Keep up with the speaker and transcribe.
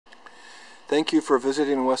Thank you for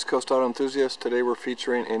visiting West Coast Auto Enthusiast. Today we're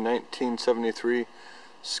featuring a 1973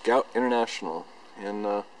 Scout International,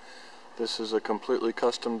 and this is a completely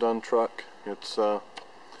custom done truck.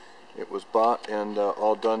 It was bought and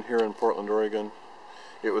all done here in Portland, Oregon.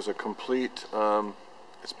 It was a complete,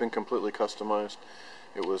 it's been completely customized.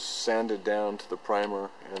 It was sanded down to the primer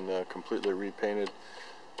and completely repainted.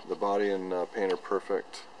 The body and paint are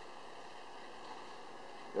perfect.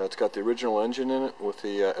 It's got the original engine in it with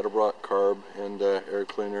the Edelbrock carb and air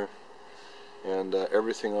cleaner, and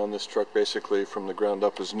everything on this truck basically from the ground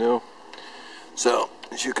up is new. So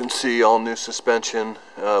as you can see, all new suspension,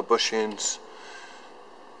 bushings,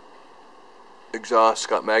 exhaust,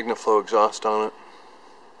 got MagnaFlow exhaust on it.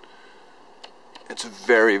 It's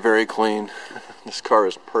very, very clean. This car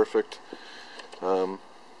is perfect. It's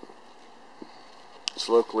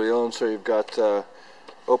locally owned, so you've got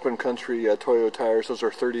Open Country Toyo tires. Those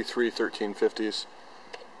are 33 1350s.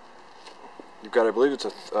 You've got, I believe it's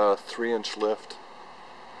a 3-inch lift.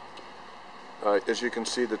 As you can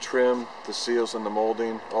see, the trim, the seals, and the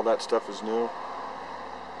molding, all that stuff is new.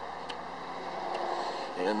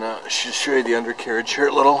 And I should show you the undercarriage here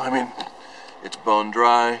a little. I mean, it's bone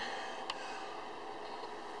dry.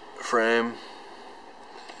 Frame,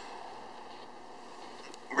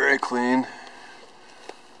 very clean.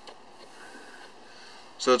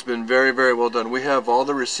 So it's been very, very well done. We have all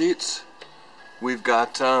the receipts. We've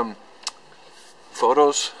got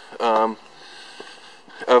photos of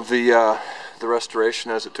the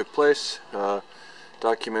restoration as it took place,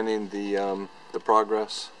 documenting the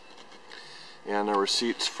progress, and the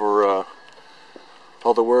receipts for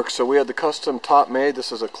all the work. So we had the custom top made.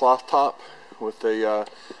 This is a cloth top with a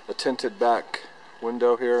tinted back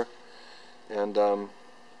window here, and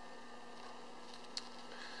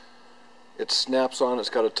it snaps on. It's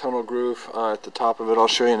got a tunnel groove at the top of it. I'll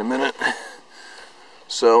show you in a minute.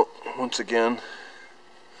 So once again,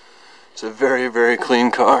 it's a very, very clean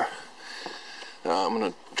car. I'm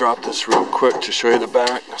going to drop this real quick to show you the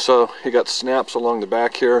back. So you got snaps along the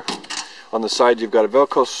back here. On the side you've got a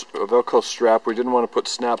Velcro strap. We didn't want to put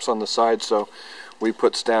snaps on the side, so we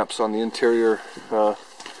put snaps on the interior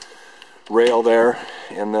rail there,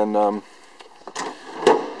 and then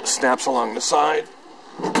snaps along the side.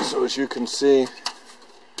 So as you can see,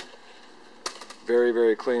 very,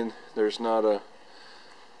 very clean. There's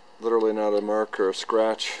literally not a mark or a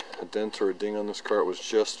scratch, a dent or a ding on this car. It was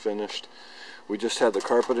just finished. We just had the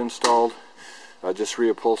carpet installed. I just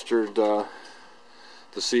reupholstered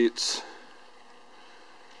the seats.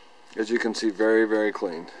 As you can see, very, very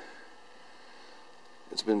clean.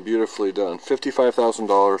 It's been beautifully done.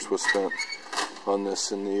 $55,000 was spent on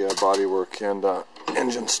this in the bodywork and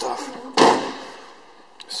engine stuff.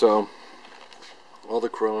 So all the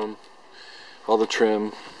chrome, all the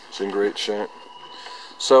trim is in great shape.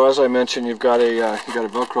 So as I mentioned, you've got a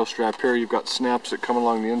Velcro strap here. You've got snaps that come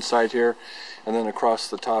along the inside here, and then across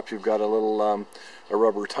the top you've got a little a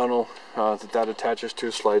rubber tunnel that attaches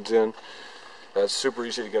to, slides in. It's super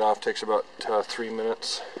easy to get off. Takes about 3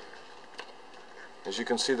 minutes. As you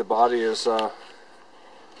can see, the body is on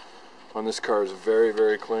this car is very,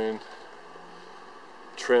 very clean.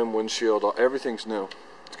 Trim, windshield, everything's new.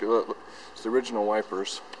 It's the original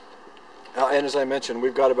wipers. And as I mentioned,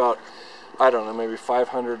 we've got about, I don't know, maybe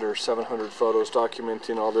 500 or 700 photos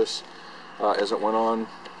documenting all this as it went on,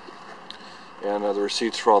 and the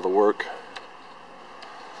receipts for all the work.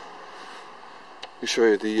 Let me show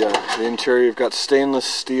you the interior. You've got stainless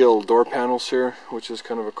steel door panels here, which is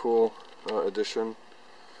kind of a cool addition.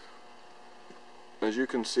 As you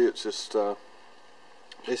can see, it's just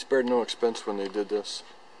they spared no expense when they did this.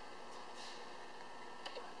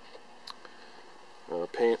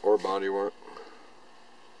 Paint or bodywork.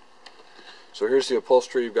 So here's the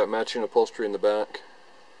upholstery. You've got matching upholstery in the back.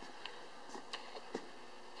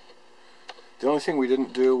 The only thing we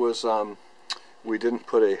didn't do was we didn't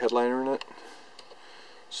put a headliner in it.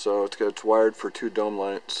 So it's wired for 2 dome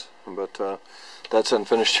lights, but that's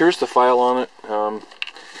unfinished. Here's the file on it,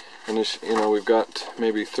 and this, we've got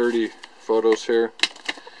maybe 30 photos here,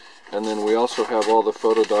 and then we also have all the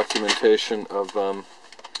photo documentation of,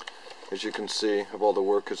 as you can see, of all the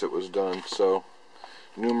work as it was done. So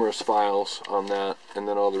numerous files on that, and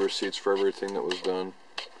then all the receipts for everything that was done.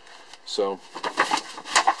 So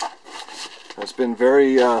it's been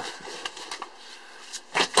very,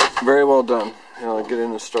 very well done. I'll get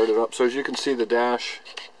in and start it up. So as you can see, the dash,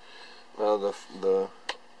 the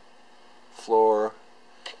floor,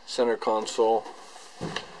 center console,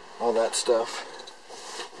 all that stuff,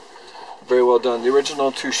 very well done. The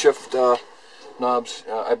original 2 shift knobs,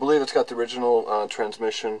 I believe it's got the original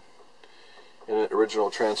transmission in it, original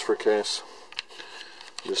transfer case.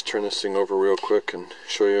 Just turn this thing over real quick and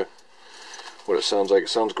show you what it sounds like. It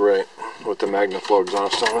sounds great with the MagnaFlow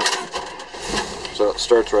exhaust on it. So it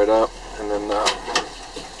starts right up, and then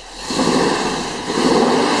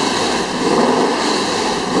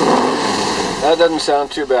that doesn't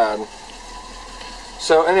sound too bad.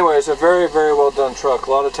 So anyways, a very, very well done truck.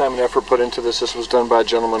 A lot of time and effort put into this. This was done by a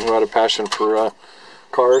gentleman who had a passion for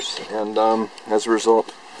cars, and as a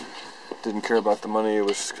result, didn't care about the money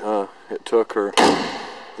it took or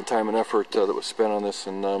the time and effort that was spent on this.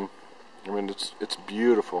 And I mean, it's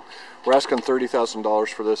beautiful. We're asking $30,000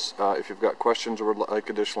 for this. If you've got questions or would like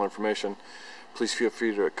additional information, please feel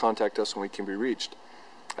free to contact us, and we can be reached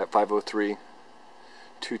at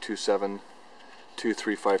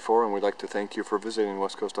 503-227-2354, and we'd like to thank you for visiting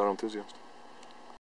West Coast Auto Enthusiast.